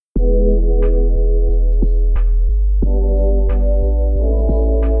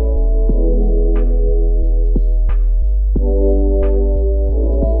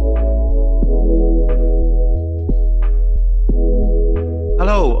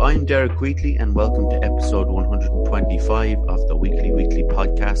I'm Derek Wheatley and welcome to episode 125 of the Weekly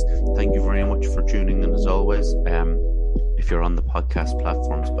podcast. Thank you very much for tuning in as always. If you're on the podcast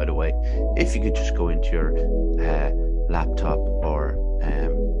platforms, by the way, if you could just go into your laptop or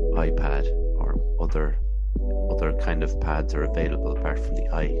iPad or other kind of pads are available apart from the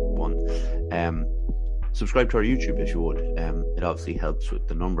i1. Subscribe to our YouTube if you would. It obviously helps with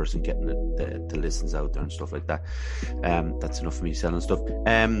the numbers and getting the listens out there and stuff like that. That's enough for me selling stuff.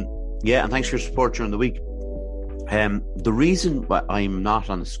 And thanks for your support during the week. The reason why I'm not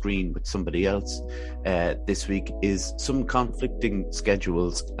on the screen with somebody else this week is some conflicting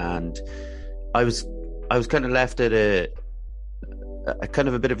schedules, and I was kind of left at a kind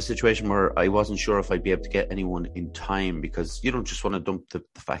of a bit of a situation where I wasn't sure if I'd be able to get anyone in time, because you don't just want to dump the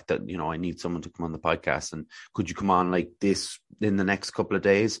fact that, you know, I need someone to come on the podcast and could you come on like this in the next couple of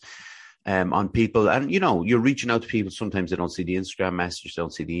days on people. And, you know, you're reaching out to people. Sometimes they don't see the Instagram message, they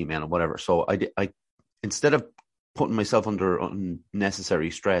don't see the email or whatever. So I instead of putting myself under unnecessary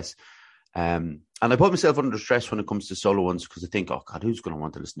stress, and I put myself under stress when it comes to solo ones because I think, oh God, who's going to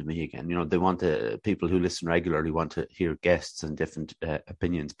want to listen to me again? You know, they want people who listen regularly want to hear guests and different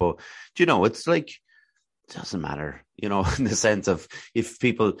opinions. But, you know, it's like, it doesn't matter, you know, in the sense of if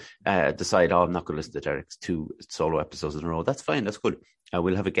people decide, oh, I'm not going to listen to Derek's 2 solo episodes in a row, that's fine. That's good.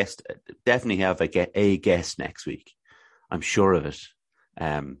 We'll have a guest, definitely have a guest next week. I'm sure of it.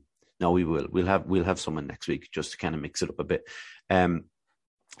 No, we will. We'll have someone next week just to kind of mix it up a bit.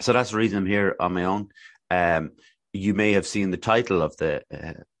 So that's the reason I'm here on my own. You may have seen the title of the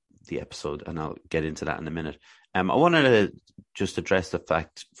episode, and I'll get into that in a minute. I wanted to just address the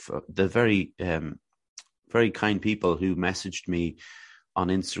fact for the very kind people who messaged me on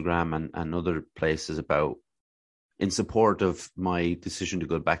Instagram and other places about in support of my decision to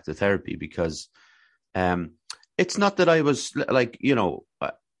go back to therapy, because it's not that I was like,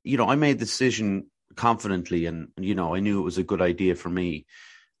 I made the decision confidently, and I knew it was a good idea for me.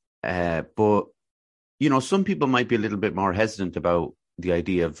 But, you know, some people might be a little bit more hesitant about the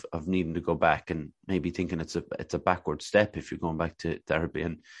idea of needing to go back and maybe thinking it's a backward step if you're going back to therapy.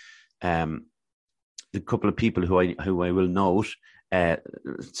 And the couple of people who I will note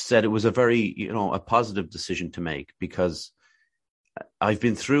said it was a very, a positive decision to make, because I've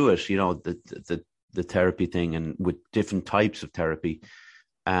been through it, the therapy thing, and with different types of therapy.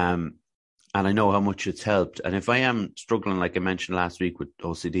 And I know how much it's helped. And if I am struggling, like I mentioned last week, with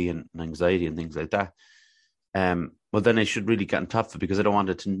OCD and anxiety and things like that, well, then I should really get on top of it, because I don't want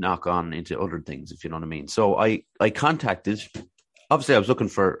it to knock on into other things, if you know what I mean. So I contacted, obviously I was looking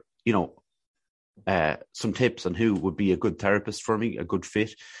for, some tips on who would be a good therapist for me, a good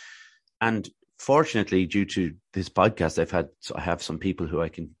fit. And fortunately, due to this podcast, I have some people who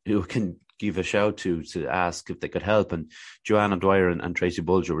can give a shout to ask if they could help. And Joanna Dwyer and Tracy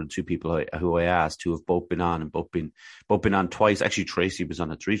Bulger were the 2 people who I asked, who have both been on, and both been on twice. Actually, Tracy was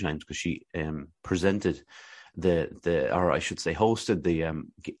on it 3 times because she presented hosted the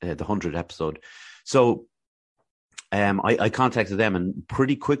 100th episode. So I contacted them, and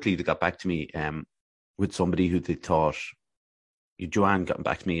pretty quickly they got back to me with somebody who they thought, Joanne got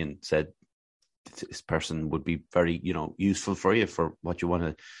back to me and said, this person would be very, useful for you for what you want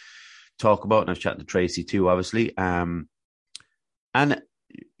to talk about. And I was chatting to Tracy too, obviously. And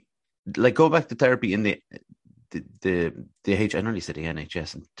like, go back to therapy in the I nearly said the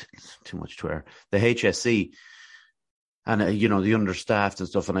NHS, and too much to air, the HSC, and the understaffed and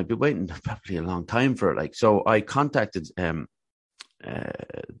stuff. And I'd be waiting probably a long time for it. Like, so I contacted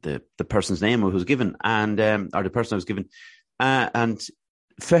the person's name who was given, and or the person I was given, and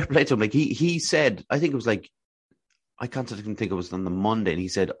fair play to him. Like he said, I think it was like, I contacted him, I think it was on the Monday, and he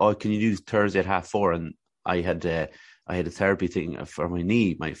said, oh, can you do Thursday at 4:30? And I had a therapy thing for my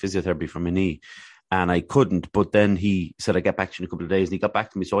knee, my physiotherapy for my knee, and I couldn't. But then he said, I get back to you in a couple of days, and he got back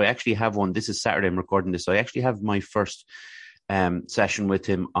to me. So I actually have one. This is Saturday, I'm recording this. So I actually have my first session with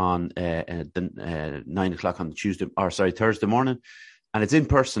him on the 9 o'clock on Thursday morning, and it's in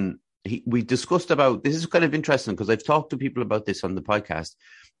person. We discussed about, this is kind of interesting because I've talked to people about this on the podcast.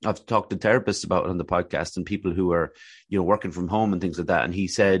 I've talked to therapists about it on the podcast, and people who are, working from home and things like that. And he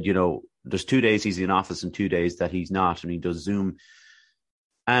said, there's 2 days he's in office and 2 days that he's not, and he does Zoom.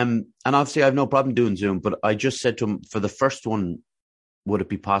 And obviously I have no problem doing Zoom, but I just said to him, for the first one, would it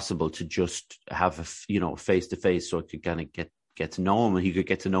be possible to just have a, face-to-face, so I could kind of get to know him and he could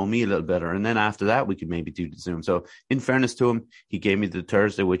get to know me a little better. And then after that, we could maybe do the Zoom. So in fairness to him, he gave me the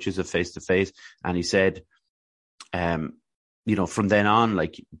Thursday, which is a face-to-face. And he said, from then on,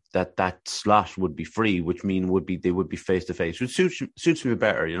 like that slot would be free, which they would be face to face, which suits me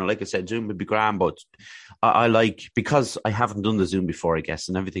better. Like I said, Zoom would be grand, but I like, because I haven't done the Zoom before, I guess,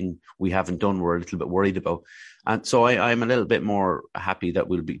 and everything we haven't done, we're a little bit worried about. And so I'm a little bit more happy that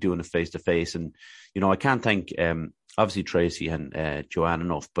we'll be doing it face to face. And, I can't thank, obviously Tracy and Joanne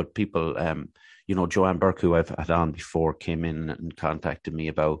enough, but people, Joanne Burke, who I've had on before, came in and contacted me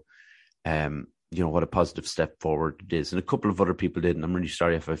about, what a positive step forward it is. And a couple of other people did, and I'm really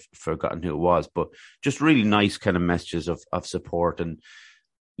sorry if I've forgotten who it was, but just really nice kind of messages of support. And,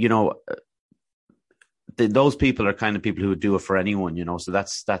 those people are kind of people who would do it for anyone, so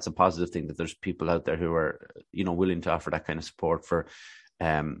that's a positive thing, that there's people out there who are, willing to offer that kind of support for,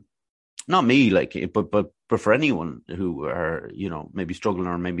 not me, like, but for anyone who are, maybe struggling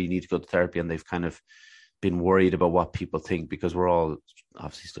or maybe need to go to therapy, and they've kind of been worried about what people think, because we're all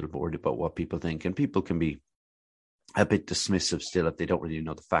obviously still worried about what people think, and people can be a bit dismissive still if they don't really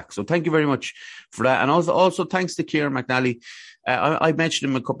know the facts. So thank you very much for that. And also thanks to Kieran McNally. I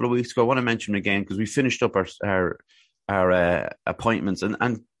mentioned him a couple of weeks ago. I want to mention him again because we finished up our appointments.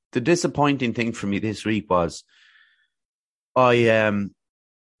 And the disappointing thing for me this week was I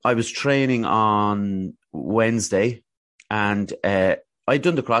was training on Wednesday, and I'd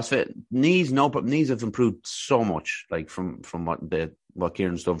done the CrossFit. Knees have improved so much, like from what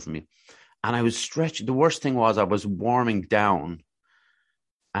Kieran's done for me. And I was stretching. The worst thing was I was warming down,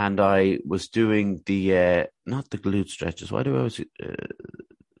 and I was doing the not the glute stretches. Why do I always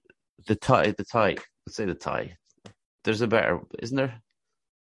the tie? Let's say the tie. There's a better, isn't there?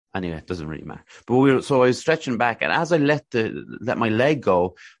 Anyway, it doesn't really matter. But so I was stretching back, and as I let my leg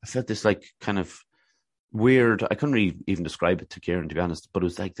go, I felt this like kind of weird. I couldn't really even describe it to Kieran, to be honest, but it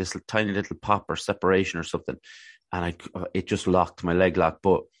was like this tiny little pop or separation or something, and it just locked, my leg locked.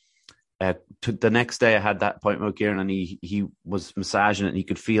 But the next day I had that appointment with Kieran, and he was massaging it, and he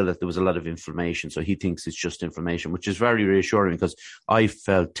could feel that there was a lot of inflammation. So he thinks it's just inflammation, which is very reassuring, because I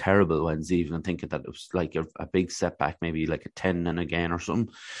felt terrible Wednesday evening, thinking that it was like a big setback, maybe like a tendon again or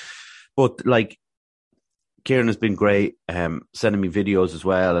something. But like, Kieran has been great, sending me videos as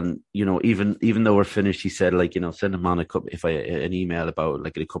well. And, even though we're finished, he said, like, send him on an email about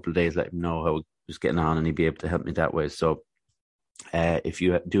like in a couple of days, let him know how it was getting on, and he'd be able to help me that way. So if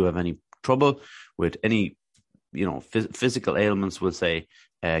you do have any trouble with any, physical ailments, we'll say,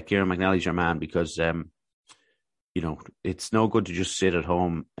 Kieran McNally's your man, because, it's no good to just sit at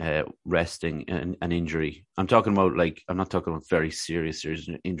home resting an injury. I'm talking about, like, I'm not talking about very serious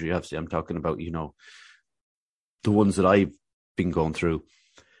injury, obviously. I'm talking about, the ones that I've been going through.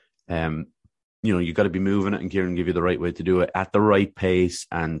 You got to be moving it, and Kieran give you the right way to do it at the right pace,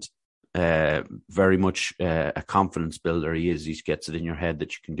 and very much a confidence builder. He gets it in your head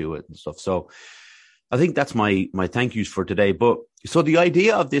that you can do it and stuff. So I think that's my thank yous for today. But so the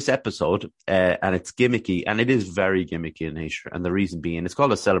idea of this episode, and it's gimmicky, and it is very gimmicky in nature. And the reason being, it's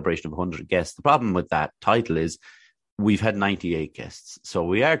called a celebration of 100 guests. The problem with that title is we've had 98 guests. So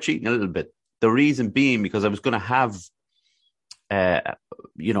we are cheating a little bit. The reason being, because I was going to have, a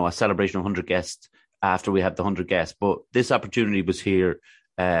celebration of 100 guests after we had the 100 guests. But this opportunity was here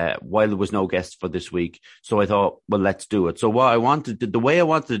while there was no guests for this week. So I thought, well, let's do it. So the way I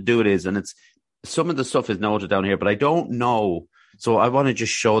wanted to do it is, and it's, some of the stuff is noted down here, but I don't know. So I want to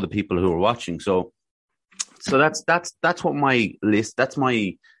just show the people who are watching. So that's what my list, that's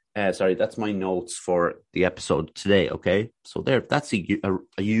my notes for the episode today. Okay. So that's a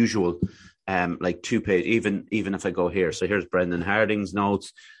usual, like 2-page, even if I go here. So here's Brendan Harding's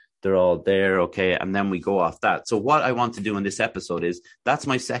notes. They're all there. Okay. And then we go off that. So what I want to do in this episode is, that's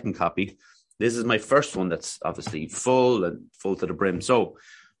my second copy. This is my first one that's obviously full to the brim. So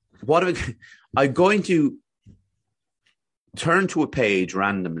I'm going to turn to a page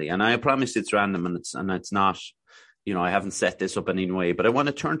randomly, and I promise it's random, and it's not, I haven't set this up in any way, but I want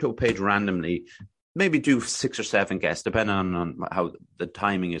to turn to a page randomly, maybe do 6 or 7 guests, depending on how the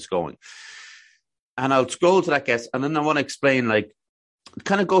timing is going. And I'll scroll to that guest, and then I want to explain, like,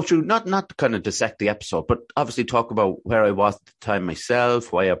 kind of go through, not kind of dissect the episode, but obviously talk about where I was at the time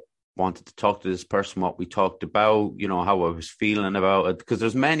myself, why I wanted to talk to this person, what we talked about, how I was feeling about it, because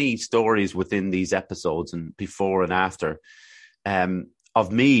there's many stories within these episodes, and before and after,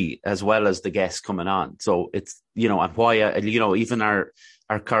 of me as well as the guests coming on. So it's, and why even our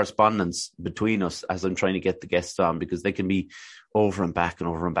correspondence between us as I'm trying to get the guests on, because they can be over and back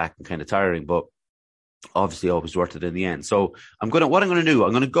and kind of tiring, but obviously always worth it in the end. So what I'm going to do,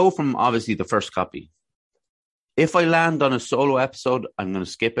 I'm going to go from obviously the first copy. If I land on a solo episode, I'm going to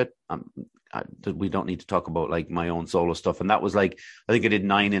skip it. We don't need to talk about like my own solo stuff. And that was like, I think I did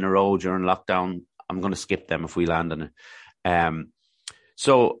 9 in a row during lockdown. I'm going to skip them if we land on it.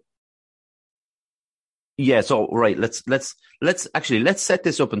 So yeah, so right, let's set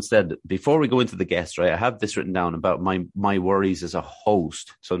this up instead before we go into the guests, right? I have this written down about my worries as a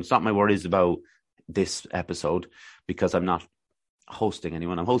host. So it's not my worries about this episode because I'm not hosting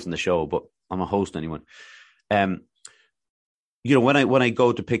anyone. I'm hosting the show, but I'm a host anyone. You know, when I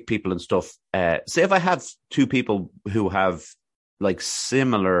go to pick people and stuff, say if I have two people who have like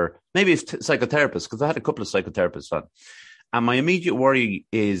similar, maybe it's psychotherapists, because I had a couple of psychotherapists on. And my immediate worry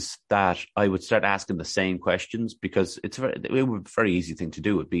is that I would start asking the same questions because it would be a very easy thing to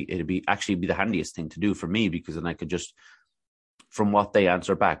do. It'd be the handiest thing to do for me because then I could just, from what they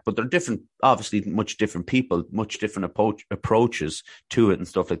answer back. But they're different, obviously much different people, much different approaches to it and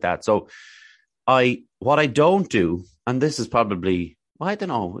stuff like that. So what I don't do, and this is probably, well, I don't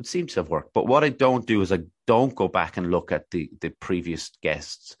know, it seems to have worked, but what I don't do is I don't go back and look at the previous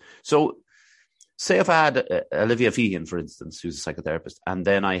guests. So say if I had Olivia Feehan, for instance, who's a psychotherapist, and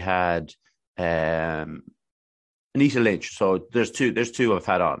then I had Anita Lynch. So there's two I've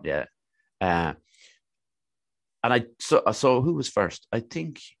had on, yeah. And so who was first? I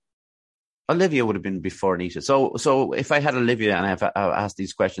think Olivia would have been before Anita. So if I had Olivia and I asked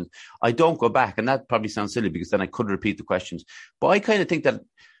these questions, I don't go back, and that probably sounds silly because then I could repeat the questions. But I kind of think that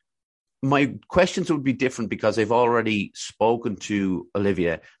my questions would be different because I've already spoken to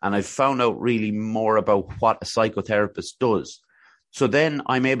Olivia and I've found out really more about what a psychotherapist does. So then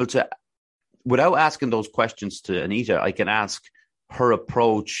I'm able to, without asking those questions to Anita, I can ask her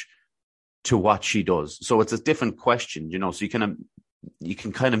approach to what she does. So it's a different question, you know, so you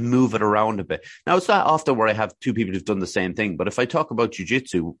can kind of move it around a bit. Now, it's not often where I have two people who've done the same thing, but if I talk about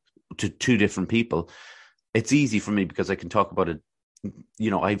jiu-jitsu to two different people, it's easy for me because I can talk about it. You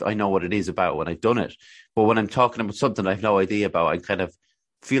know, I know what it is about when I've done it. But when I'm talking about something I have no idea about, I kind of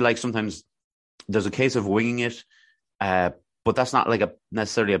feel like sometimes there's a case of winging it. But that's not like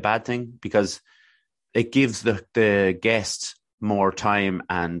necessarily a bad thing because it gives the guest more time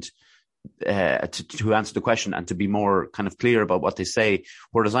and to answer the question and to be more kind of clear about what they say.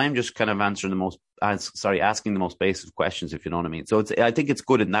 Whereas I'm just kind of asking the most basic questions, if you know what I mean. So I think it's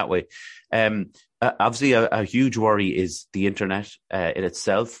good in that way. Obviously, a huge worry is the internet in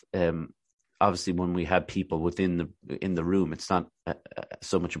itself. Obviously, when we have people in the room, it's not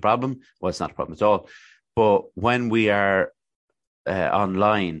so much a problem. Well, it's not a problem at all. But when we are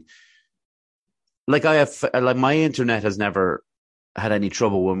online, like my internet has never had any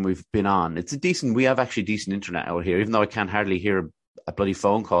trouble when we've been on. We have actually decent internet out here, even though I can't hardly hear a bloody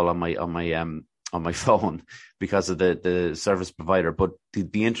phone call on my phone because of the service provider. But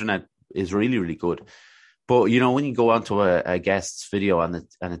the internet is really, really good. But you know, when you go onto a guest's video and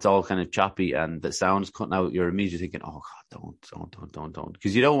it's all kind of choppy and the sound's cutting out, you're immediately thinking, oh God, don't,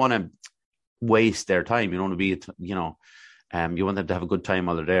 because you don't want to waste their time. You don't want to be, you know, you want them to have a good time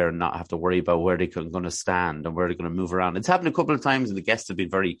while they're there and not have to worry about where they're going to stand and where they're going to move around. It's happened a couple of times and the guests have been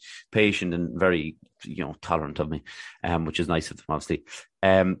very patient and very, you know, tolerant of me, which is nice of them, obviously.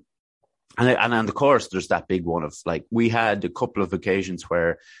 And of course, there's that big one of like, we had a couple of occasions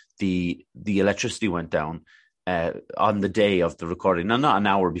where the electricity went down on the day of the recording. Now, not an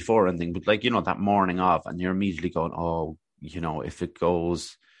hour before or anything, but like, you know, that morning of, and you're immediately going, oh, you know, if it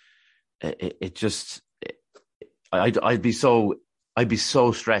goes, I'd be so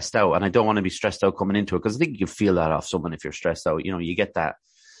stressed out, and I don't want to be stressed out coming into it because I think you feel that off someone if you're stressed out. You know, you get that,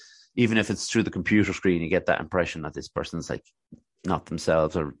 even if it's through the computer screen, you get that impression that this person's like not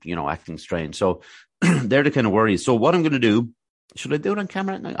themselves or, you know, acting strange. So they're the kind of worries. So what I'm going to do, should I do it on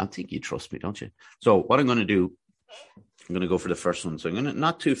camera? No, I think you trust me, don't you? So what I'm going to do, I'm going to go for the first one. So I'm going to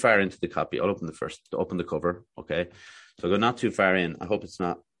not too far into the copy. I'll open the cover. Okay. So I go not too far in. I hope it's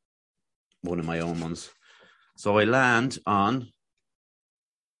not one of my own ones. So I land on.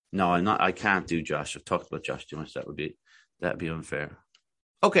 No, I'm not. I can't do Josh. I've talked about Josh too much. That'd be unfair.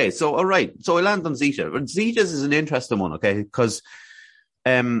 Okay, so all right. So I land on Zita. But Zita's is an interesting one, okay? Because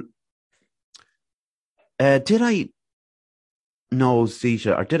did I know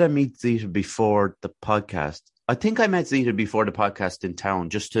Zita or did I meet Zita before the podcast? I think I met Zita before the podcast in town,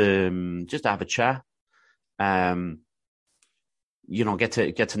 just to have a chat. You know, get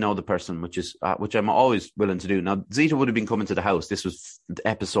to know the person, which I'm always willing to do. Now, Zita would have been coming to the house. This was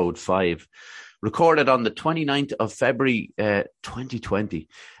episode 5, recorded on the 29th of February, 2020.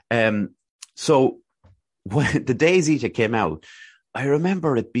 So when the day Zita came out, I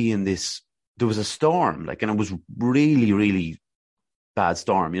remember it being there was a storm, like, and it was really, really bad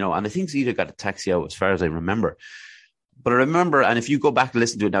storm, you know, and I think Zita got a taxi out as far as I remember. But I remember, and if you go back and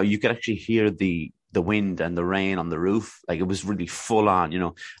listen to it now, you can actually hear the the wind and the rain on the roof. Like, it was really full on,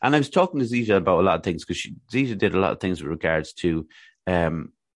 And I was talking to Zita about a lot of things, because Zita did a lot of things with regards to kind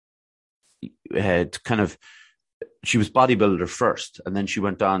of, she was bodybuilder first, and then she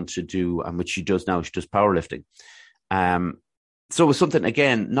went on to do, and which she does now, she does powerlifting. So it was something,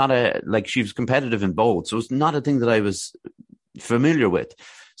 again, she was competitive in both. So it was not a thing that I was familiar with.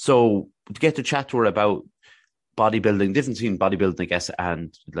 So to get to chat to her about bodybuilding, difference between bodybuilding, I guess,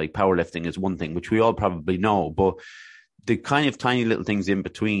 and like powerlifting is one thing, which we all probably know, but the kind of tiny little things in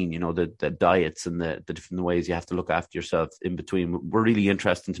between, the diets and the different ways you have to look after yourself in between, were really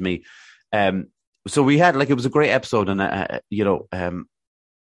interesting to me. So we had, it was a great episode, and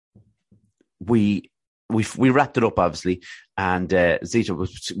we wrapped it up, obviously, and Zita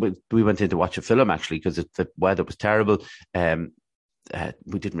we went in to watch a film, actually, because the weather was terrible.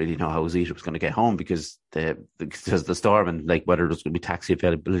 We didn't really know how Zita was going to get home because the storm, and whether there was going to be taxi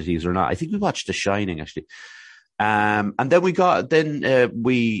availabilities or not. I think we watched The Shining, actually. And then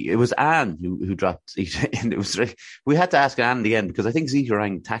it was Anne who dropped Zita in. It was we had to ask Anne in the end, because I think Zita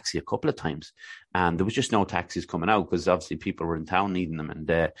rang taxi a couple of times, and there was just no taxis coming out, because obviously people were in town needing them,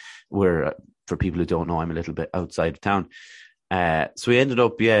 and for people who don't know, I'm a little bit outside of town. So we ended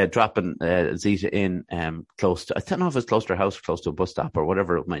up, dropping Zita in close to, I don't know if it was close to her house, close to a bus stop, or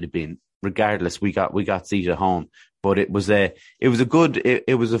whatever it might have been. Regardless, we got Zita home, but it was a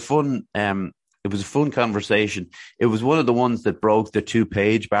fun conversation. It was one of the ones that broke the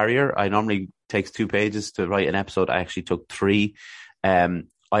 2-page barrier. I normally takes 2 pages to write an episode. I actually took 3. I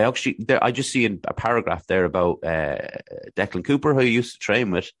just see a paragraph there about Declan Cooper, who I used to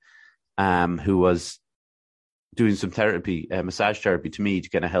train with, who was doing some therapy, massage therapy, to me, to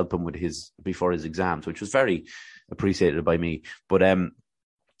kind of help him with before his exams, which was very appreciated by me. But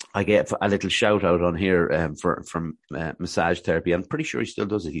I get a little shout out on here from massage therapy. I'm pretty sure he still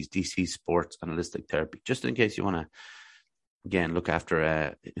does it. He's DC Sports Analytic Therapy, just in case you want to, again, look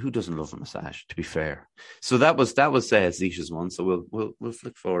after who doesn't love a massage, to be fair. So that was Zita's one. So we'll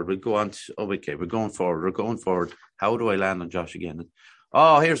flick forward. We'll go on to, okay, we're going forward. How do I land on Josh again?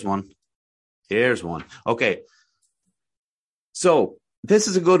 Oh, here's one. Okay. So this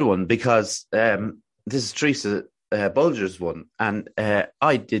is a good one, because this is Teresa Bulger's one, and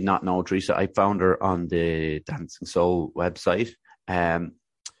I did not know Teresa. I found her on the Dancing Soul website.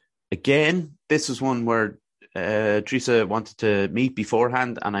 Again, this is one where Teresa wanted to meet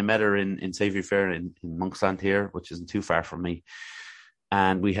beforehand, and I met her in Saviour Fair in Monksland here, which isn't too far from me.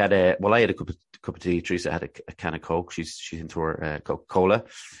 And we had I had a cup of tea. Teresa had a can of Coke. She's into her Coca-Cola.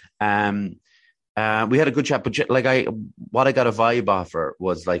 We had a good chat, but what I got a vibe off her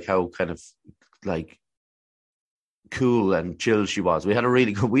was how kind of cool and chill she was. We had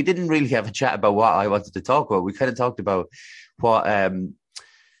we didn't really have a chat about what I wanted to talk about. We kind of talked about what,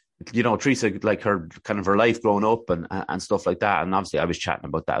 Teresa, her life growing up and stuff like that. And obviously I was chatting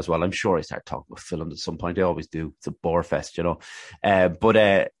about that as well. I'm sure I started talking about film at some point. I always do. It's a bore fest,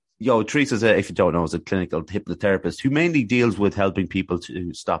 Teresa's, if you don't know, is a clinical hypnotherapist who mainly deals with helping people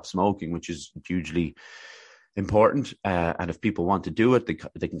to stop smoking, which is hugely important. And if people want to do it, they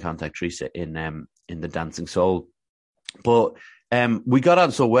can contact Teresa in the Dancing Soul. But we got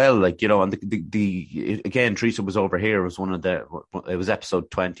on so well, and again, Teresa was over here. It was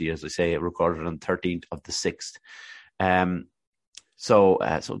episode 20, as I say, it recorded on 13th of the 6th. So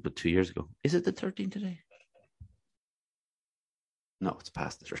about 2 years ago. Is it the 13th today? No, it's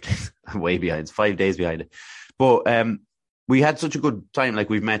past the 13th. I'm way behind. It's 5 days behind it. But we had such a good time.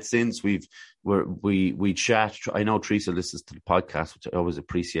 We've met since. We chat. I know Teresa listens to the podcast, which I always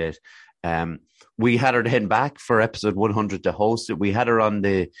appreciate. We had her then back for episode 100 to host it. We had her on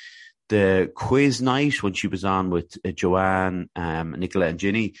the quiz night when she was on with Joanne, Nicola and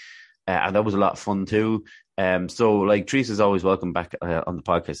Ginny. And that was a lot of fun too. So Teresa's always welcome back on the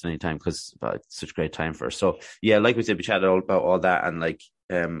podcast anytime, because it's such a great time for her. So yeah, like we said, we chatted all about all that, and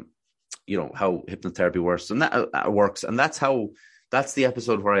how hypnotherapy works, and that works. And that's the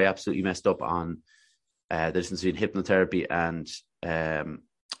episode where I absolutely messed up on the difference between hypnotherapy and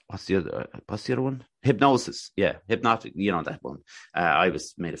what's the other one? Hypnosis. Yeah, hypnotic. That one. I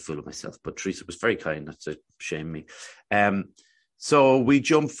was made a fool of myself, but Teresa was very kind not to shame me. So we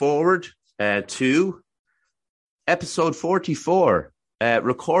jump forward to episode 44,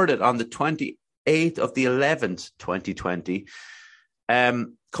 recorded on the 28th of the 11th, 2020.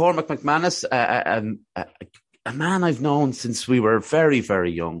 Cormac McManus, a man I've known since we were very,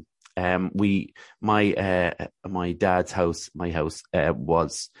 very young. My dad's house, my house,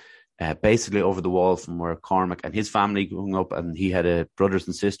 was basically over the wall from where Cormac and his family grew up, and he had brothers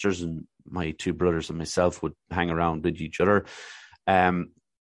and sisters, and my 2 brothers and myself would hang around with each other.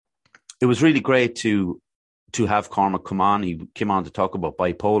 it was really great to have Cormac come on. He came on to talk about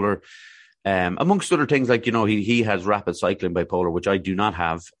bipolar, amongst other things, like, he has rapid cycling bipolar, which I do not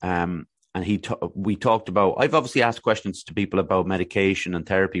have. And we talked about, I've obviously asked questions to people about medication and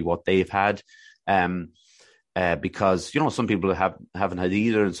therapy, what they've had. Because, some people haven't had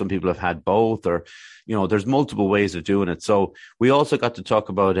either, and some people have had both, or, there's multiple ways of doing it. So we also got to talk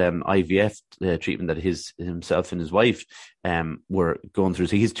about IVF treatment that himself and his wife were going through.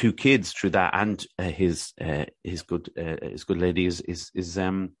 So his two kids through that, and his good lady is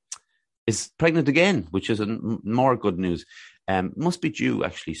pregnant again, which is more good news. Must be due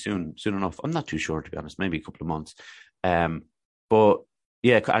actually soon enough. I'm not too sure, to be honest. Maybe a couple of months. But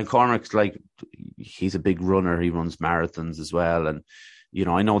yeah, and Cormac's he's a big runner. He runs marathons as well, and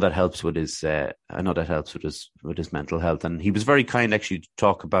I know that helps with his. With his mental health. And he was very kind actually to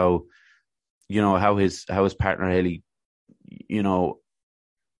talk about, how his partner Haley,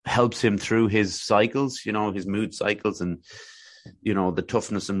 helps him through his cycles. His mood cycles, and the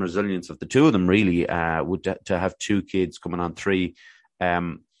toughness and resilience of the two of them. Really, to have two kids coming on three.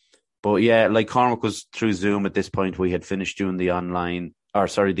 But yeah, like Cormac was through Zoom at this point. We had finished doing the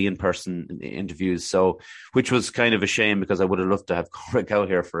in-person interviews. So, which was kind of a shame, because I would have loved to have Cormac out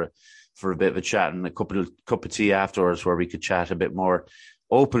here for a bit of a chat and a cup of tea afterwards, where we could chat a bit more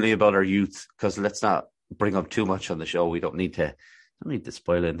openly about our youth. Because let's not bring up too much on the show. We don't need to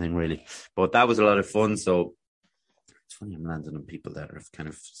spoil anything, really. But that was a lot of fun. So it's funny, I'm landing on people that are kind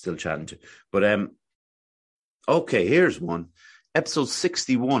of still chatting to. But okay, here's one. Episode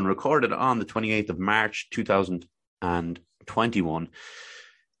 61, recorded on the 28th of March, 2021.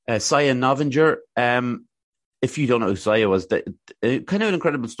 Saya Novinger. If you don't know who Saya was, kind of an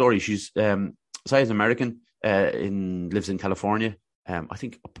incredible story. She's Saya's American, lives in California. I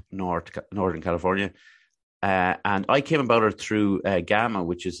think up northern California. And I came about her through Gamma,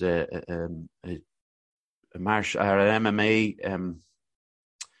 which is a MMA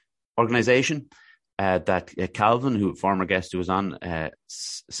organization. That Calvin, former guest who was on,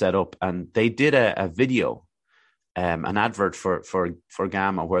 set up, and they did a video, an advert for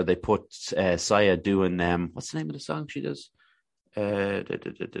Gamma, where they put Saya doing what's the name of the song she does?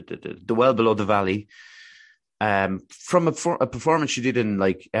 The Well Below the Valley, from a performance she did in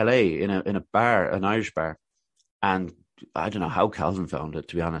LA in a bar, an Irish bar, and I don't know how Calvin found it,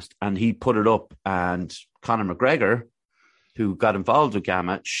 to be honest, and he put it up, and Conor McGregor, who got involved with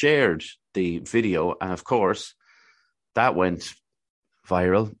Gamma, shared the video, and of course that went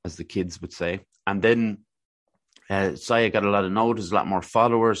viral, as the kids would say. And then Saya got a lot of notice, a lot more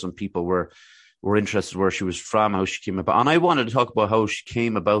followers, and people were interested where she was from, how she came about. And I wanted to talk about how she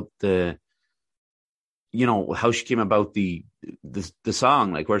came about the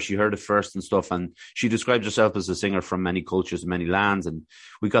song, like where she heard it first and stuff. And she described herself as a singer from many cultures and many lands. And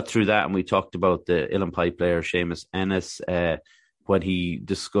we got through that, and we talked about the Illenpie player Seamus Ennis, when he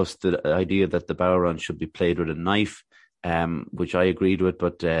discussed the idea that the Bowron should be played with a knife, which I agreed with,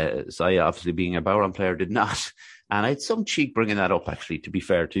 but Saya, obviously being a Bowron player, did not. And I had some cheek bringing that up, actually, to be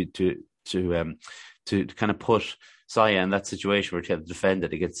fair, to kind of put Saya in that situation where she had to defend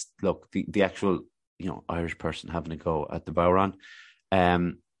it against, the actual, Irish person having a go at the Bowron.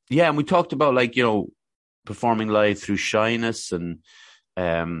 And we talked about, performing live through shyness, and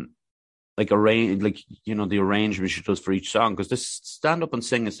the arrangement she does for each song, because to stand up and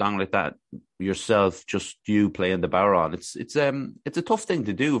sing a song like that yourself, just you playing the Bowron, it's a tough thing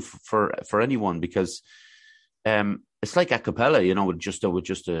to do for anyone, because it's like a cappella, with just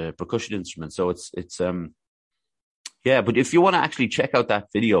a percussion instrument. So it's but if you want to actually check out that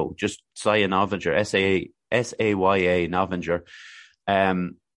video, just Saya Novinger, Saya Novinger, at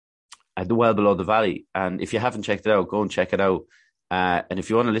the Well Below the Valley. And if you haven't checked it out, go and check it out. And if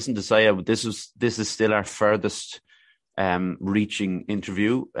you want to listen to Saya, this is still our furthest reaching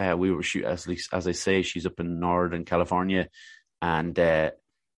interview. As I say, she's up in Northern California, and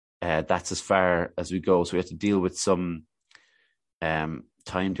that's as far as we go. So we have to deal with some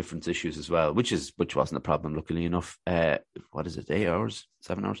time difference issues as well, which wasn't a problem, luckily enough. 8 hours,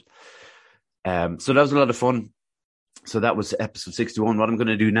 7 hours. So that was a lot of fun. So that was episode 61. What I'm going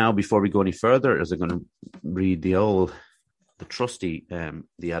to do now, before we go any further, is I'm going to read the trusty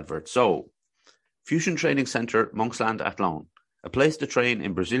the advert. So, Fusion Training Centre, Monksland, Athlone, a place to train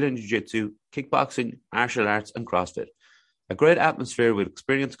in Brazilian Jiu-Jitsu, kickboxing, martial arts, and CrossFit. A great atmosphere with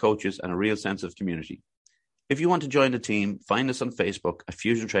experienced coaches and a real sense of community. If you want to join the team, find us on Facebook at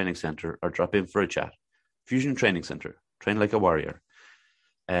Fusion Training Centre, or drop in for a chat. Fusion Training Centre, train like a warrior.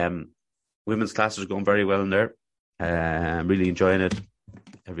 Women's classes are going very well in there. I'm really enjoying it.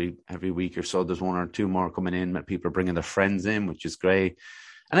 Every week or so, there's one or two more coming in. People are bringing their friends in, which is great.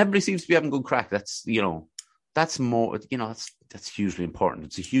 and everybody seems to be having good crack. That's that's more, that's hugely important.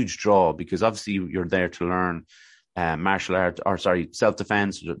 It's a huge draw because obviously you're there to learn martial art, or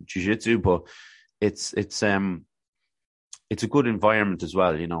self-defense, jiu-jitsu, but it's a good environment as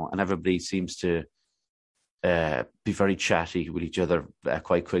well, and everybody seems to be very chatty with each other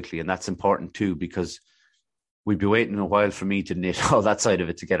quite quickly, and that's important too, because we'd be waiting a while for me to knit all that side of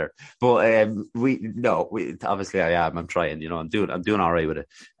it together. But obviously I'm trying, I'm doing all right with it.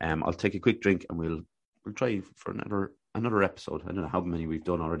 I'll take a quick drink and we'll try for another episode. I don't know how many we've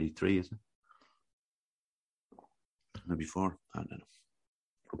done already. 3, is it? Maybe 4. I don't know.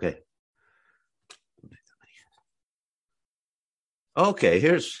 Okay. Okay,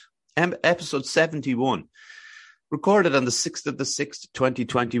 here's episode 71, recorded on the 6th of the 6th,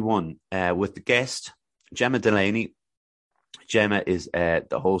 2021, with the guest, Gemma Delaney. Gemma is the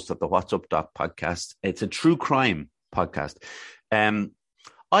host of the What's Up Doc podcast. It's a true crime podcast. I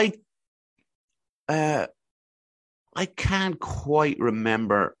can't quite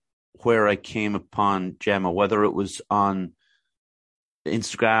remember where I came upon Gemma, whether it was on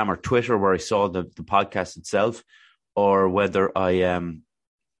Instagram or Twitter where I saw the podcast itself, or whether I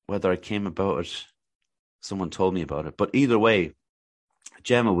came about it, someone told me about it. But either way,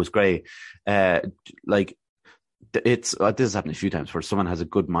 Gemma was great. This has happened a few times where someone has a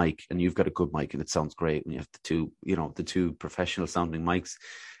good mic and you've got a good mic and it sounds great when you have the two professional sounding mics.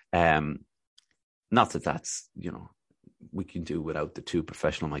 Not that that's, we can do without the 2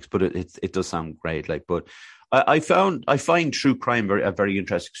 professional mics, but it does sound great. But I find true crime a very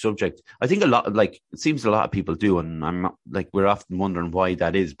interesting subject. I think it seems a lot of people do, and I'm not, we're often wondering why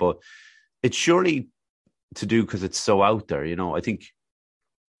that is, but it's surely to do because it's so out there. I think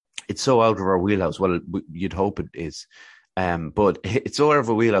it's so out of our wheelhouse. Well, you'd hope it is, but it's so out of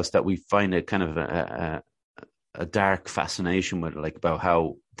our wheelhouse that we find a kind of a dark fascination with it, about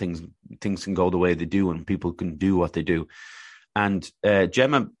how things can go the way they do and people can do what they do. And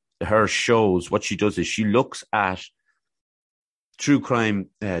Gemma, her shows, what she does is she looks at true crime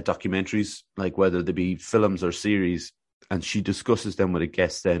documentaries, whether they be films or series, and she discusses them with a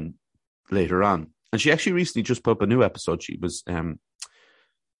guest then later on. And she actually recently just put up a new episode. She was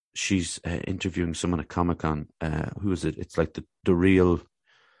she's interviewing someone at Comic-Con. Who is it? It's the real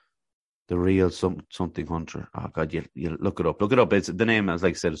something hunter. Oh God, you look it up. Look it up. It's the name, as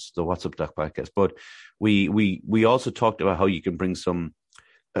I said, it's the What's Up Doc podcast. But we also talked about how you can bring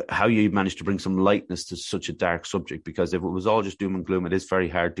how you managed to bring some lightness to such a dark subject, because if it was all just doom and gloom, it is very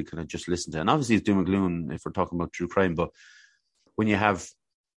hard to kind of just listen to. And obviously it's doom and gloom if we're talking about true crime, but when you have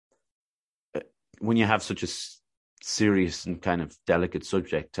such a serious and kind of delicate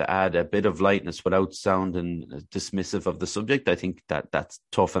subject, to add a bit of lightness without sounding dismissive of the subject, I think that's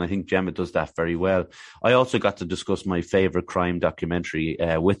tough, and I think Gemma does that very well. I also got to discuss my favorite crime documentary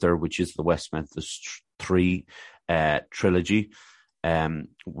with her, which is the West Memphis 3 trilogy,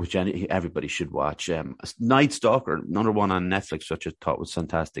 which everybody should watch. Night Stalker, another one on Netflix, which I thought was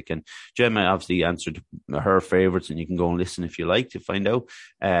fantastic. And Gemma obviously answered her favorites, and you can go and listen if you like to find out.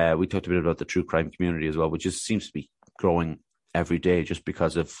 We talked a bit about the true crime community as well, which seems to be growing every day just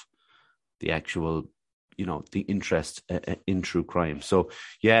because of the actual, the interest in true crime. So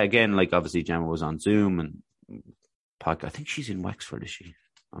yeah, again, obviously Gemma was on Zoom and podcast. I think she's in Wexford, is she?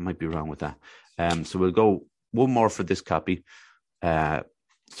 I might be wrong with that. So we'll go one more for this copy.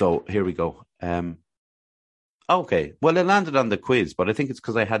 So here we go. Okay, well, it landed on the quiz, but I think it's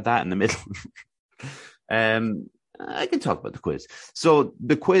because I had that in the middle. I can talk about the quiz. So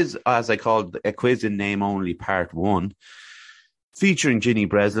the quiz, as I called a quiz in name only, part 1, featuring Ginny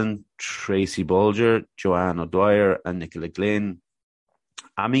Breslin, Tracy Bolger, Joanne O'Dwyer, and Nicola Glynn.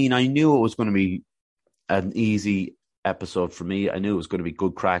 I mean, I knew it was going to be an easy episode for me. I knew it was going to be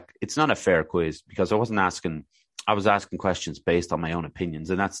good crack. It's not a fair quiz because I was asking questions based on my own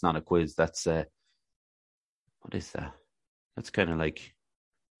opinions, and that's not a quiz. That's what is that? That's kind of like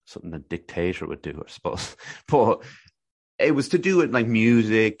something a dictator would do, I suppose. But it was to do with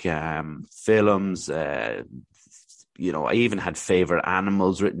music, films. I even had favorite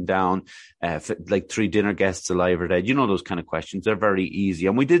animals written down, 3 dinner guests alive or dead. Those kind of questions. They're very easy,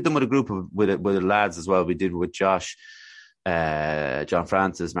 and we did them with a group of with the lads as well. We did with Josh, John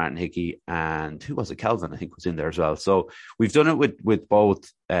Francis, Martin Hickey, and who was it? Calvin, I think, was in there as well. So we've done it with both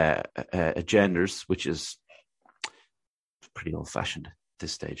genders, which is pretty old fashioned at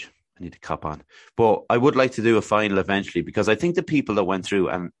this stage. I need to cop on, but I would like to do a final eventually, because I think the people that went through,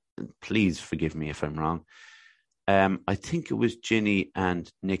 and please forgive me if I'm wrong, I think it was Ginny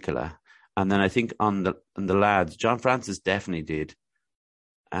and Nicola, and then I think on the lads, John Francis definitely did,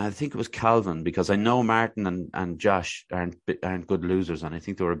 I think it was Calvin, because I know Martin and Josh aren't good losers, and I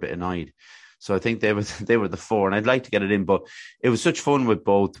think they were a bit annoyed. So I think they were the four, and I'd like to get it in, but it was such fun with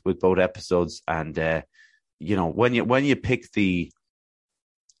both episodes, and when you pick the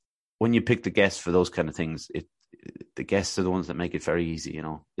guests for those kind of things, the guests are the ones that make it very easy.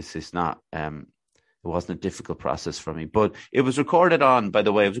 It's just not. It wasn't a difficult process for me, but it was recorded on. By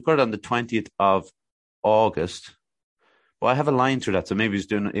the way, it was recorded on the 20th of August. Well, I have a line through that, so maybe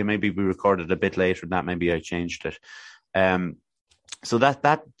maybe we recorded a bit later than that. Maybe I changed it. So that's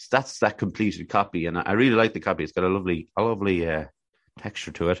that completed copy, and I really like the copy. It's got a lovely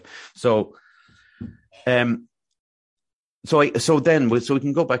texture to it. So, so we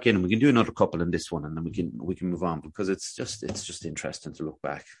can go back in and we can do another couple in this one, and then we can move on, because it's just interesting to look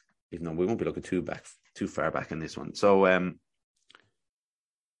back, even though we won't be looking too far back in this one. So,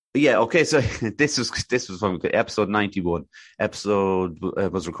 yeah, okay. So this was from episode 91. Episode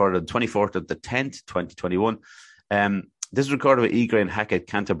was recorded on 24th of the 10th, 2021. This is recorded with Igraine Hackett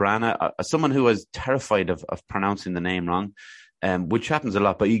Cantabrana, someone who was terrified of pronouncing the name wrong, which happens a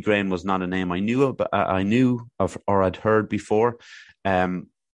lot. But Igraine was not a name I knew of or I'd heard before. But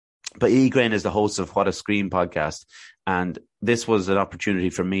Igraine is the host of What a Scream podcast, and this was an opportunity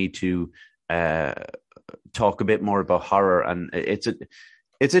for me to talk a bit more about horror. And it's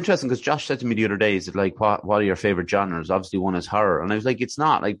interesting, because Josh said to me the other day, is it like, what are your favorite genres? Obviously one is horror. And I was like, it's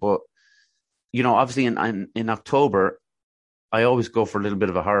not, like, but obviously in October, I always go for a little bit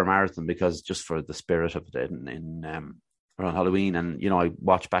of a horror marathon, because just for the spirit of it in around Halloween. And, I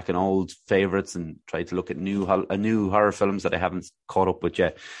watch back in old favorites and try to look at new horror films that I haven't caught up with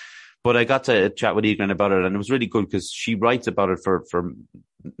yet. But I got to chat with Egan about it, and it was really good, because she writes about it for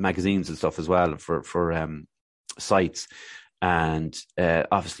magazines and stuff as well, for sites. And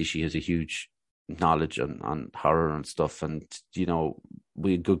obviously she has a huge knowledge on horror and stuff, and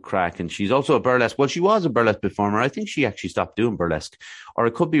we had good crack. And she's also a burlesque. Well, she was a burlesque performer. I think she actually stopped doing burlesque, or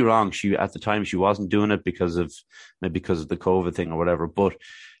I could be wrong. She, at the time, she wasn't doing it because of the COVID thing or whatever. But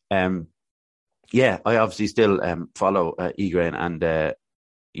yeah, I obviously still follow Igraine, and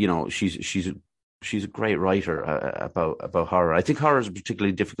she's a great writer about horror. I think horror is a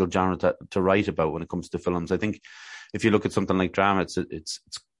particularly difficult genre to write about when it comes to films. I think if you look at something like drama, it's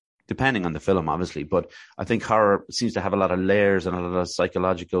depending on the film, obviously, but I think horror seems to have a lot of layers and a lot of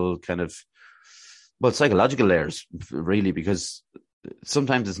psychological layers, really, because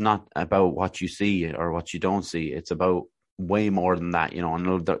sometimes it's not about what you see or what you don't see. It's about way more than that,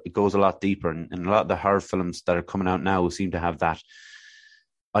 and it goes a lot deeper. And a lot of the horror films that are coming out now seem to have that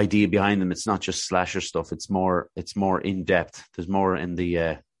idea behind them. It's not just slasher stuff. It's more in depth. There's more in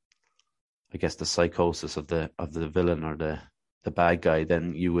the I guess the psychosis of the villain or the bad guy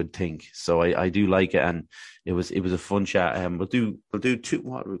than you would think. So I do like it, and it was a fun chat. We'll do two.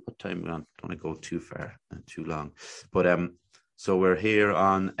 What time are we on? Don't want to go too far, too long. But so we're here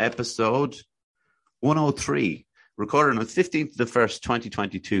on episode 103, recorded on the 15th of the 1st,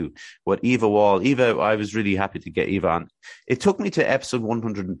 2022, with Eva Wall. Eva, I was really happy to get Eva on. It took me to episode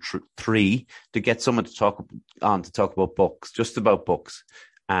 103 to get someone to talk about books, just about books.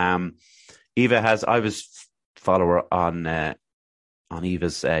 Eva I was follower on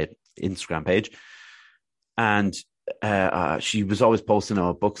Eva's Instagram page, and she was always posting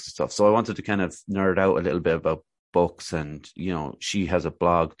about books and stuff. So I wanted to kind of nerd out a little bit about books, and she has a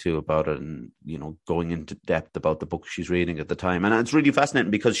blog too about it, and going into depth about the book she's reading at the time. And it's really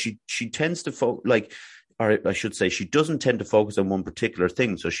fascinating, because she tends to or I should say, she doesn't tend to focus on one particular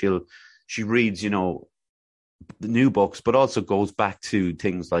thing. So she reads the new books, but also goes back to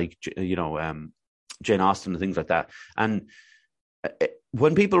things like Jane Austen and things like that. And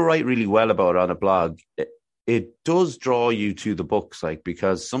when people write really well about it on a blog, it does draw you to the books,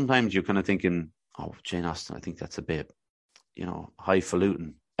 because sometimes you're kind of thinking, oh, Jane Austen, I think that's a bit,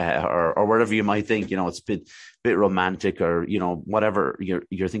 highfalutin, or whatever you might think. It's a bit romantic, or whatever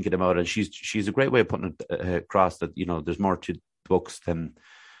you're thinking about. And she's a great way of putting it across that there's more to books than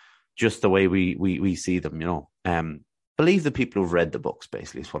just the way we see them. Believe the people who've read the books,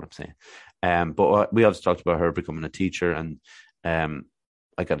 basically, is what I'm saying. But we also talked about her becoming a teacher, and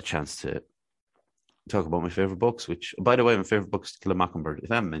I got a chance to talk about my favorite books, which, by the way, my favorite book is To Kill a Mockingbird,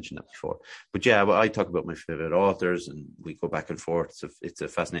 if I haven't mentioned that before. But yeah, I talk about my favorite authors, and we go back and forth. It's a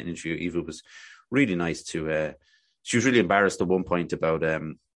fascinating interview. Eva was really nice to she was really embarrassed at one point about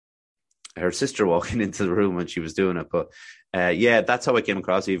her sister walking into the room when she was doing it. But yeah, that's how I came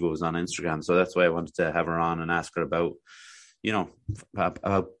across Eva, was on Instagram. So that's why I wanted to have her on and ask her about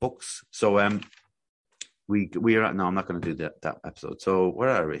about books. So we are no, I'm not going to do that episode. So where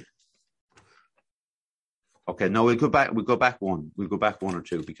are we? Okay, no, we'll go back. We'll go back one. We'll go back one or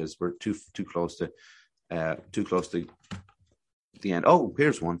two because we're too close to the end. Oh,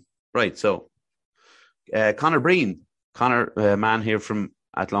 here's one. Right. So, Conor Breen, man here from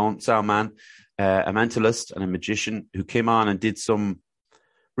Athlone, sound man, a mentalist and a magician who came on and did some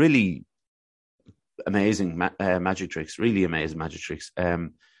really amazing magic tricks. Really amazing magic tricks.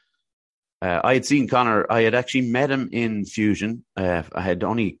 I had seen Conor. I had actually met him in Fusion. I had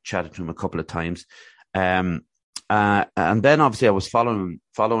only chatted to him a couple of times. And then obviously I was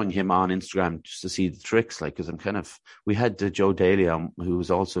following him on Instagram just to see the tricks, like, because we had Joe Daly on, who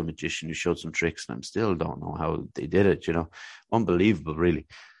was also a magician who showed some tricks, and I still don't know how they did it, unbelievable, really.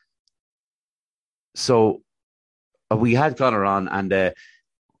 So we had Conor on, and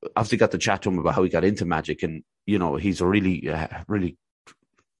obviously got to chat to him about how he got into magic, and he's a really, really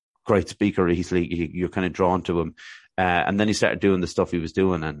great speaker. You're kind of drawn to him, and then he started doing the stuff he was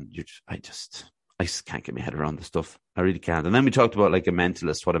doing, and I just can't get my head around the stuff. I really can't. And then we talked about like a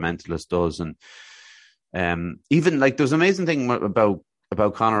mentalist, what a mentalist does, and even like there was an amazing thing about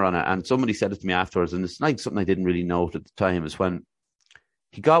Conor on it, and somebody said it to me afterwards, and it's like something I didn't really note at the time, is when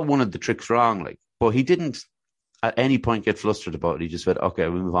he got one of the tricks wrong, like, but he didn't at any point get flustered about it. He just said, "Okay,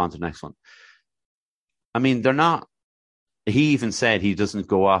 we'll move on to the next one." I mean, they're not. He even said he doesn't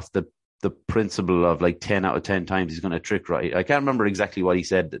go off the principle of like 10 out of 10 times he's going to trick right. I can't remember exactly what he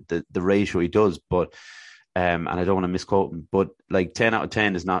said, the ratio he does, but and I don't want to misquote him, but like 10 out of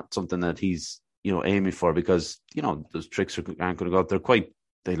 10 is not something that he's aiming for, because those tricks aren't going to go out.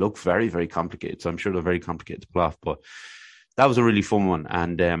 They look very, very complicated, so I'm sure they're very complicated to pull off. But that was a really fun one.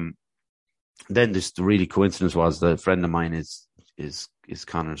 And then just the really coincidence was that a friend of mine is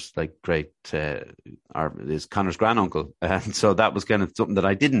Conor's like great, or is Conor's granduncle, and so that was kind of something that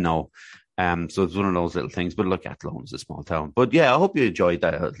I didn't know. So it's one of those little things. But look, Athlone is a small town. But yeah, I hope you enjoyed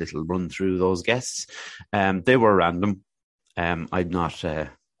that little run through those guests. They were random. I'm not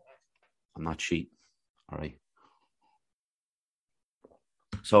cheat. All right.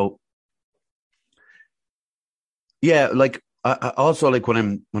 So yeah, like I also like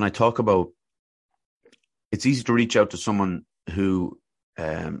when I talk about, it's easy to reach out to someone who,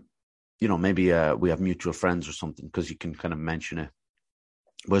 maybe we have mutual friends or something, because you can kind of mention it.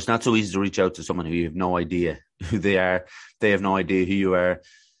 But it's not so easy to reach out to someone who you have no idea who they are. They have no idea who you are.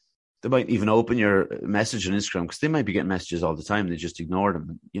 They might even open your message on Instagram, because they might be getting messages all the time. They just ignore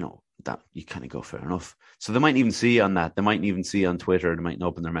them. That you kind of go, fair enough. So they mightn't even see on that. They mightn't even see on Twitter. They mightn't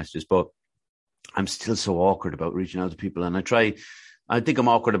open their messages. But I'm still so awkward about reaching out to people. And I think I'm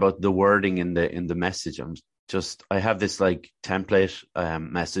awkward about the wording in the message. I have this like template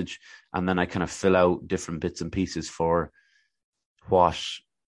message, and then I kind of fill out different bits and pieces for what,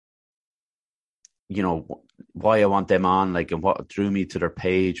 why I want them on, like, and what drew me to their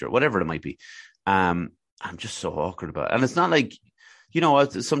page or whatever it might be. I'm just so awkward about it. And it's not like,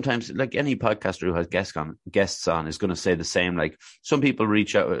 sometimes like any podcaster who has guests on is going to say the same. Like some people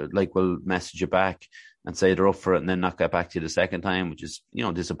reach out, like will message you back and say they're up for it, and then not get back to you the second time, which is,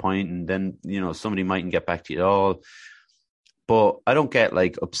 disappointing. Then, somebody mightn't get back to you at all. But I don't get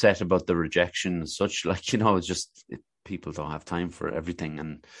like upset about the rejection and such. Like, it's just people don't have time for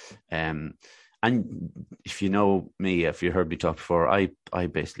everything. And if you know me, if you heard me talk before, I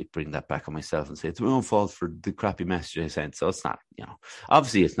basically bring that back on myself and say it's my own fault for the crappy message I sent. So it's not,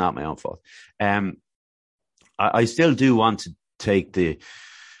 obviously it's not my own fault. I still do want to take the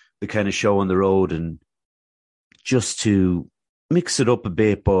kind of show on the road and just to mix it up a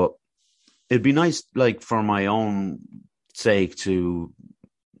bit, but it'd be nice, like for my own sake, to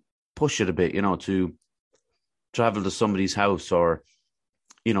push it a bit, to travel to somebody's house, or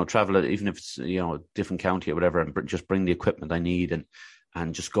travel it, even if it's a different county or whatever, and just bring the equipment I need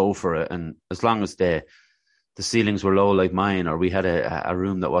and just go for it. And as long as the ceilings were low like mine, or we had a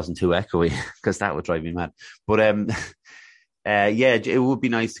room that wasn't too echoey, because that would drive me mad. But yeah, it would be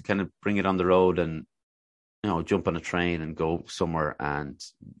nice to kind of bring it on the road and jump on a train and go somewhere and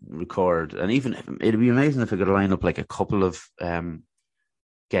record. And even it'd be amazing if I could line up like a couple of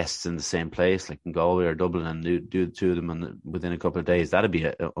guests in the same place, like in Galway or Dublin, and do the two of them within a couple of days. That'd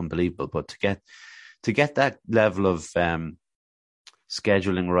be unbelievable. But to get that level of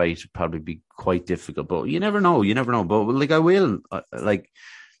scheduling right would probably be quite difficult. But you never know. But like I will, like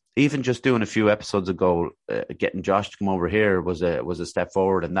even just doing a few episodes ago, getting Josh to come over here was a step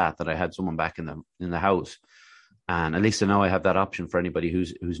forward in that I had someone back in the house, and at least I know I have that option for anybody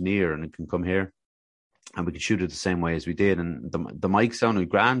who's near and can come here. And we could shoot it the same way as we did. And the mic sounded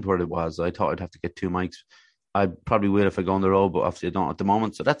grand where it was. I thought I'd have to get two mics. I probably will if I go on the road, but obviously I don't at the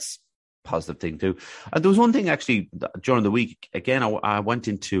moment. So that's a positive thing too. And there was one thing actually during the week. Again, I went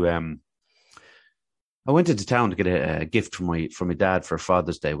into I went into town to get a gift from my dad for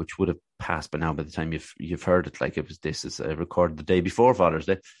Father's Day, which would have passed by now by the time you've heard it. Like, this is recorded the day before Father's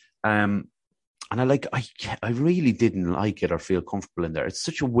Day. And I really didn't like it or feel comfortable in there. It's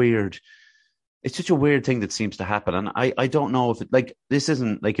such a weird thing that seems to happen. And I don't know if this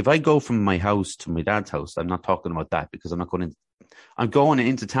isn't like, if I go from my house to my dad's house, I'm not talking about that, because I'm going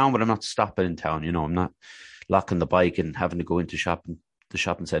into town, but I'm not stopping in town. I'm not locking the bike and having to go into the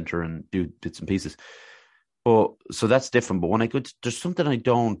shopping center and do bits and pieces. But so that's different. But when I go there's something I'm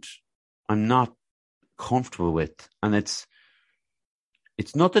not comfortable with. And it's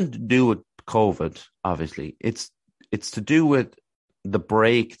nothing to do with COVID, obviously. It's to do with the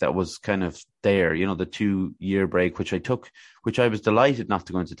break that was kind of there, the 2-year break, which I took, which I was delighted not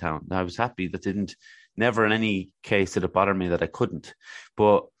to go into town. I was happy that never in any case did it bother me that I couldn't.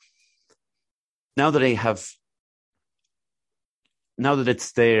 But now that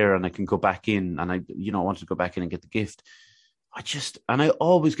it's there and I can go back in, and I wanted to go back in and get the gift, I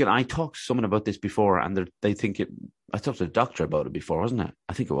talked to someone about this before, and they think I talked to the doctor about it before, wasn't it?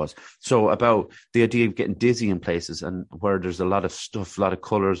 I think it was. So about the idea of getting dizzy in places and where there's a lot of stuff, a lot of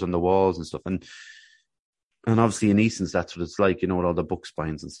colours on the walls and stuff. And obviously in Easton's, that's what it's like, with all the book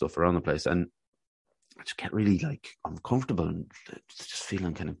spines and stuff around the place. And I just get really uncomfortable and just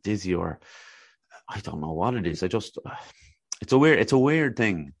feeling kind of dizzy, or I don't know what it is. It's a weird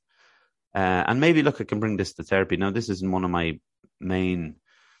thing. And maybe, look, I can bring this to therapy. Now, this isn't one of my main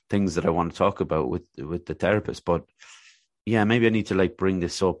things that I want to talk about with the therapist, but yeah, maybe I need to bring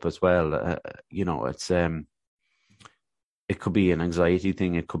this up as well. It's it could be an anxiety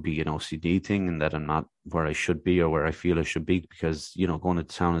thing, it could be an OCD thing, and that I'm not where I should be or where I feel I should be, because going to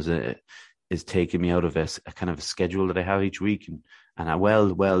town is taking me out of a kind of a schedule that I have each week, and a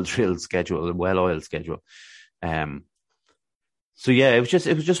well drilled schedule, a well oiled schedule. So yeah, it was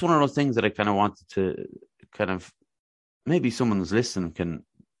just one of those things that I kind of wanted to maybe someone who's listening can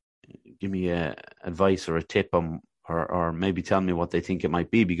give me advice or a tip on, or maybe tell me what they think it might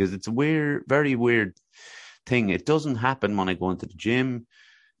be, because it's a very weird thing. It doesn't happen when I go into the gym.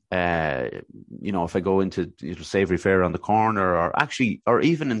 If I go into Savoury Fair on the corner, or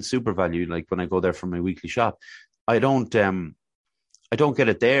even in Super Value, like when I go there for my weekly shop, I don't get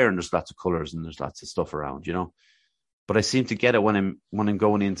it there, and there's lots of colours and there's lots of stuff around, But I seem to get it when I'm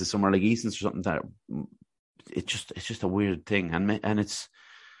going into somewhere like Easton's or something, that it's just a weird thing, and it's,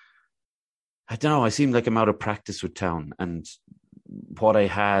 I don't know, I seem like I'm out of practice with town, and what I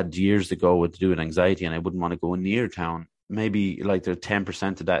had years ago would do with anxiety, and I wouldn't want to go near town. Maybe the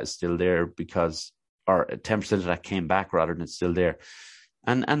 10% of that is still there, or 10% of that came back rather than it's still there,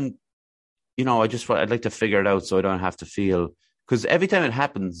 and I'd like to figure it out so I don't have to feel, because every time it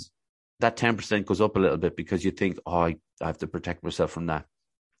happens, that 10% goes up a little bit, because you think, I have to protect myself from that.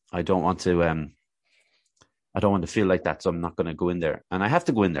 I don't want to feel like that, so I'm not going to go in there. And I have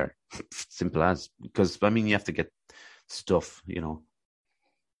to go in there, simple as, because you have to get stuff,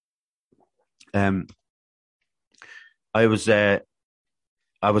 I was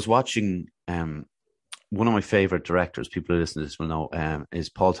watching one of my favorite directors, people who listen to this will know, is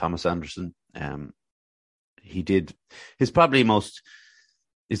Paul Thomas Anderson. He did his probably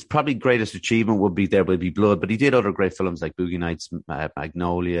greatest achievement would be There Will Be Blood, but he did other great films like Boogie Nights,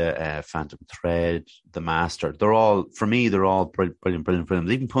 Magnolia, Phantom Thread, The Master. They're all brilliant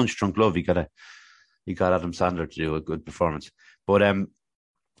films. Even Punch Drunk Love, he got Adam Sandler to do a good performance. But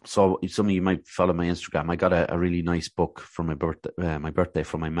so some of you might follow my Instagram. I got a really nice book for my birthday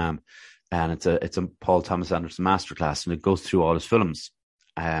from my mum, and it's a Paul Thomas Anderson masterclass, and it goes through all his films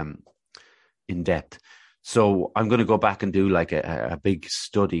in depth. So I'm going to go back and do a big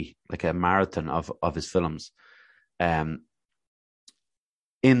study, like a marathon of his films. In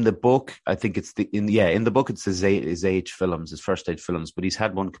the book, I think it's in the book it's his first 8 films, but he's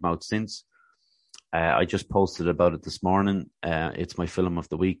had one come out since. I just posted about it this morning. It's my film of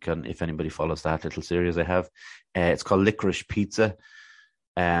the week, and if anybody follows that little series I have, it's called Licorice Pizza.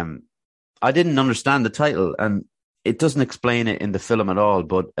 I didn't understand the title, and it doesn't explain it in the film at all,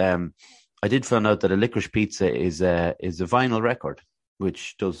 but I did find out that a licorice pizza is a vinyl record,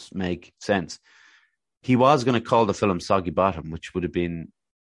 which does make sense. He was going to call the film Soggy Bottom, which would have been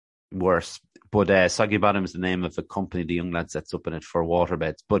worse. But Soggy Bottom is the name of a company the young lad sets up in it for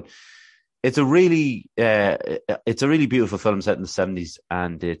waterbeds. But it's a really beautiful film set in the 70s,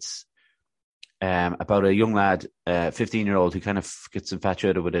 and it's about a young lad, 15-year-old, who kind of gets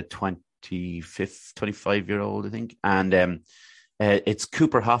infatuated with a 25-year-old, I think, and it's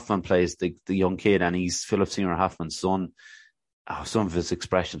Cooper Hoffman plays the young kid, and he's Philip Seymour Hoffman's son. Oh, some of his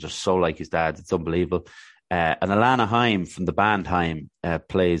expressions are so like his dad; it's unbelievable. And Alana Haim from the band Haim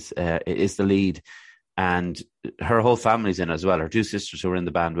is the lead, and her whole family's in it as well. Her two sisters who were in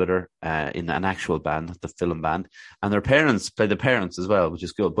the band with her, in an actual band, not the film band, and their parents play the parents as well, which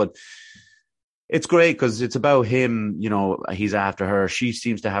is good. But it's great because it's about him. He's after her. She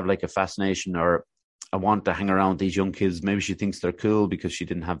seems to have like a fascination or a want to hang around these young kids. Maybe she thinks they're cool because she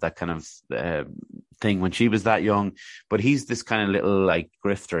didn't have that kind of thing when she was that young. But he's this kind of little like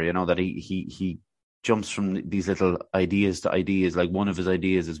grifter, that he jumps from these little ideas to ideas. Like one of his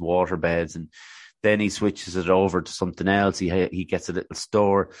ideas is water beds, and then he switches it over to something else. He gets a little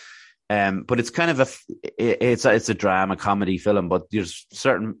store. But it's kind of it's a drama comedy film, but there's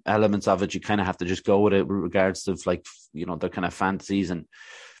certain elements of it you kind of have to just go with it with regards to like, their kind of fantasies. And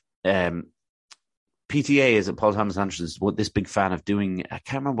PTA is Paul Thomas Anderson is this big fan of doing. I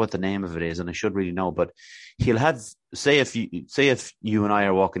can't remember what the name of it is, and I should really know. But he'll have say if you and I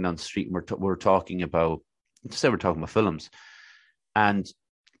are walking down the street and we're talking about films, and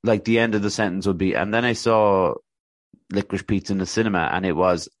like the end of the sentence would be, and then I saw Licorice Pizza in the cinema, and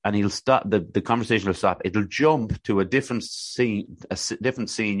he'll stop, the conversation will stop, it'll jump to a different scene,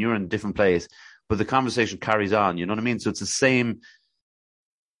 you're in a different place, but the conversation carries on, you know what I mean? So it's the same.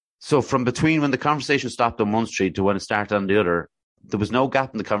 So from between when the conversation stopped on one street to when it started on the other, there was no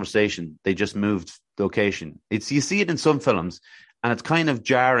gap in the conversation. They just moved location. You see it in some films, and it's kind of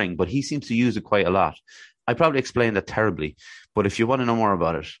jarring, but he seems to use it quite a lot. I probably explained that terribly, but if you want to know more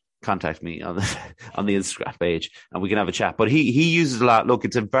about it, contact me on the Instagram page and we can have a chat. But he uses a lot. Look,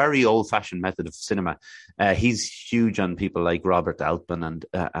 it's a very old fashioned method of cinema. He's huge on people like Robert Altman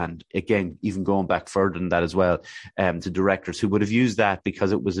and again, even going back further than that as well, to directors who would have used that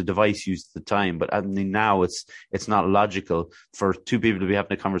because it was a device used at the time. But I mean, now it's not logical for two people to be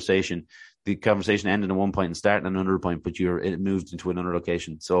having a conversation. The conversation ended at one point and starting at another point, but it moved into another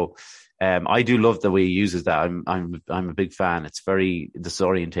location. So I do love the way he uses that. I'm a big fan. It's very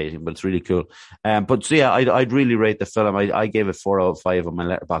disorientating, but it's really cool. But so yeah, I'd really rate the film. I gave it 4 out of 5 on my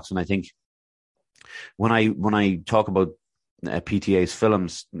letterbox, and I think when I talk about PTA's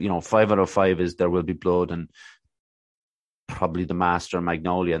films, 5 out of 5 is There Will Be Blood and probably The Master and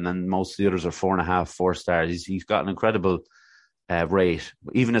Magnolia, and then most of the others are 4.5, 4 stars. He's got an incredible rate.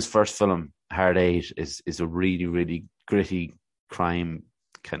 Even his first film, Hard 8, is a really, really gritty crime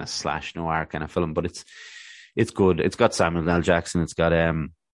kind of slash noir kind of film, but it's good. It's got Samuel L. Jackson, it's got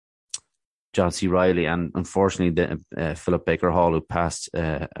John C. Reilly, and unfortunately Philip Baker Hall, who passed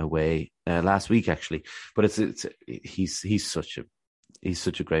away last week actually. But he's such a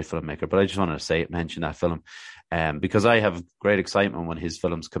great filmmaker. But I just wanted to mention that film because I have great excitement when his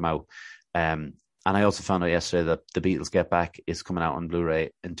films come out. And I also found out yesterday that The Beatles Get Back is coming out on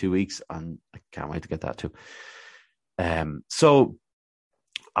Blu-ray in 2 weeks, and I can't wait to get that too. But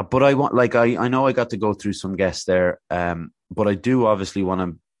I know I got to go through some guests there, but I do obviously want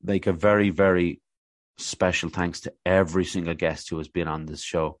to make a very, very special thanks to every single guest who has been on this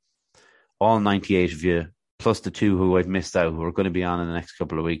show. All 98 of you, plus the 2 who I've missed out, who are going to be on in the next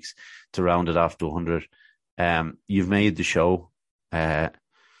couple of weeks to round it off to 100. You've made the show. It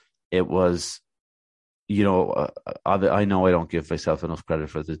was, I know I don't give myself enough credit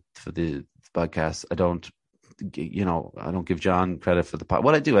for the podcast. I don't give John credit for the part.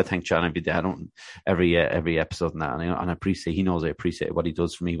 Well, I do. I thank John every day. I don't every episode and that, and I appreciate. He knows I appreciate what he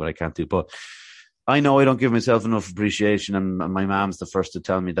does for me, what I can't do. But I know I don't give myself enough appreciation, and my mom's the first to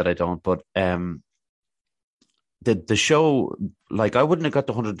tell me that I don't. But the show, like, I wouldn't have got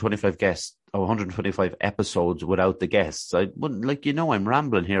the 125 guests or 125 episodes without the guests. I wouldn't, I'm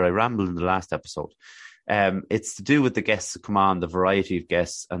rambling here. I rambled in the last episode. It's to do with the guests that come on, the variety of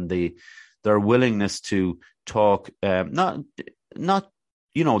guests, and their willingness to talk, not the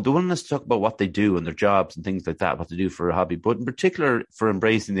willingness to talk about what they do and their jobs and things like that, what they do for a hobby, but in particular for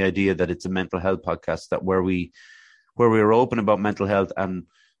embracing the idea that it's a mental health podcast, that where we are open about mental health. And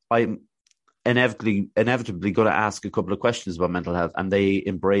I'm inevitably going to ask a couple of questions about mental health, and they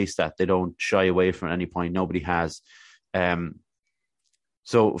embrace that. They don't shy away from it at any point. Nobody has.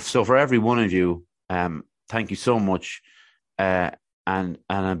 So for every one of you, thank you so much. And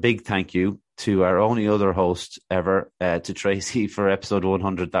a big thank you to our only other host ever, to Tracy, for episode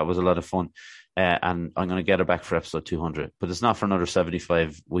 100. That was a lot of fun. And I'm going to get her back for episode 200, but it's not for another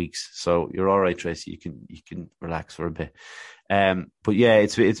 75 weeks. So you're all right, Tracy. You can relax for a bit. But yeah,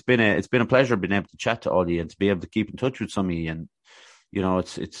 it's been a pleasure being able to chat to all of you and to be able to keep in touch with some of you. And,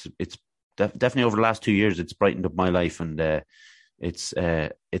 it's definitely over the last 2 years, it's brightened up my life, and it's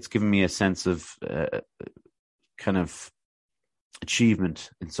given me a sense of kind of achievement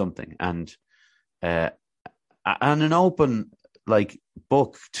in something, and an open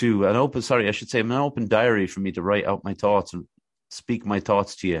book to an open diary for me to write out my thoughts and speak my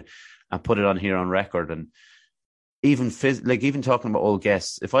thoughts to you and put it on here on record. And even even talking about old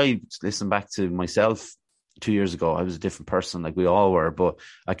guests, if I listen back to myself 2 years ago, I was a different person, like we all were, but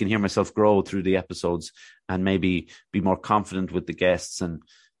I can hear myself grow through the episodes and maybe be more confident with the guests, and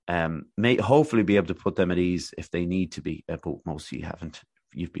may hopefully be able to put them at ease if they need to be. But most of you haven't.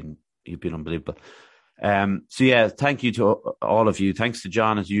 You've been unbelievable. So yeah, thank you to all of you. Thanks to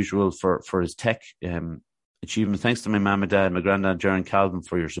John as usual for his tech achievements. Thanks to my mum and dad, my granddad, Jaron Calvin,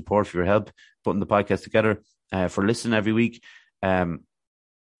 for your support, for your help putting the podcast together, for listening every week.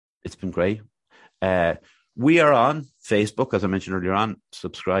 It's been great. We are on Facebook, as I mentioned earlier on.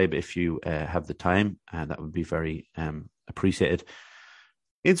 Subscribe if you have the time, and that would be very appreciated.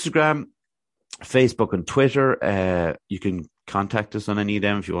 Instagram, Facebook, and Twitter. You can contact us on any of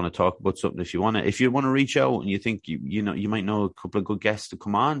them if you want to talk about something. If you want to reach out and you think you might know a couple of good guests to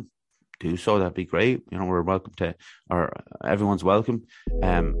come on, do so. That'd be great. We're welcome to, or everyone's welcome.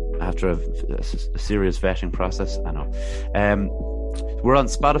 After a serious vetting process, I know. We're on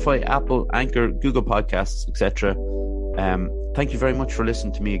Spotify, Apple, Anchor, Google Podcasts, etc. Thank you very much for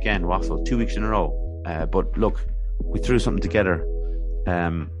listening to me again, Waffle, 2 weeks in a row. But look, we threw something together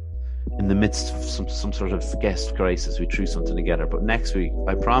in the midst of some sort of guest crisis. We threw something together. But next week,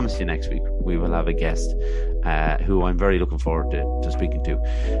 I promise you, next week we will have a guest who I'm very looking forward to speaking to.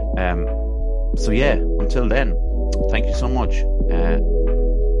 So yeah, until then, thank you so much.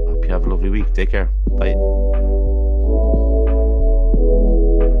 Hope you have a lovely week. Take care. Bye.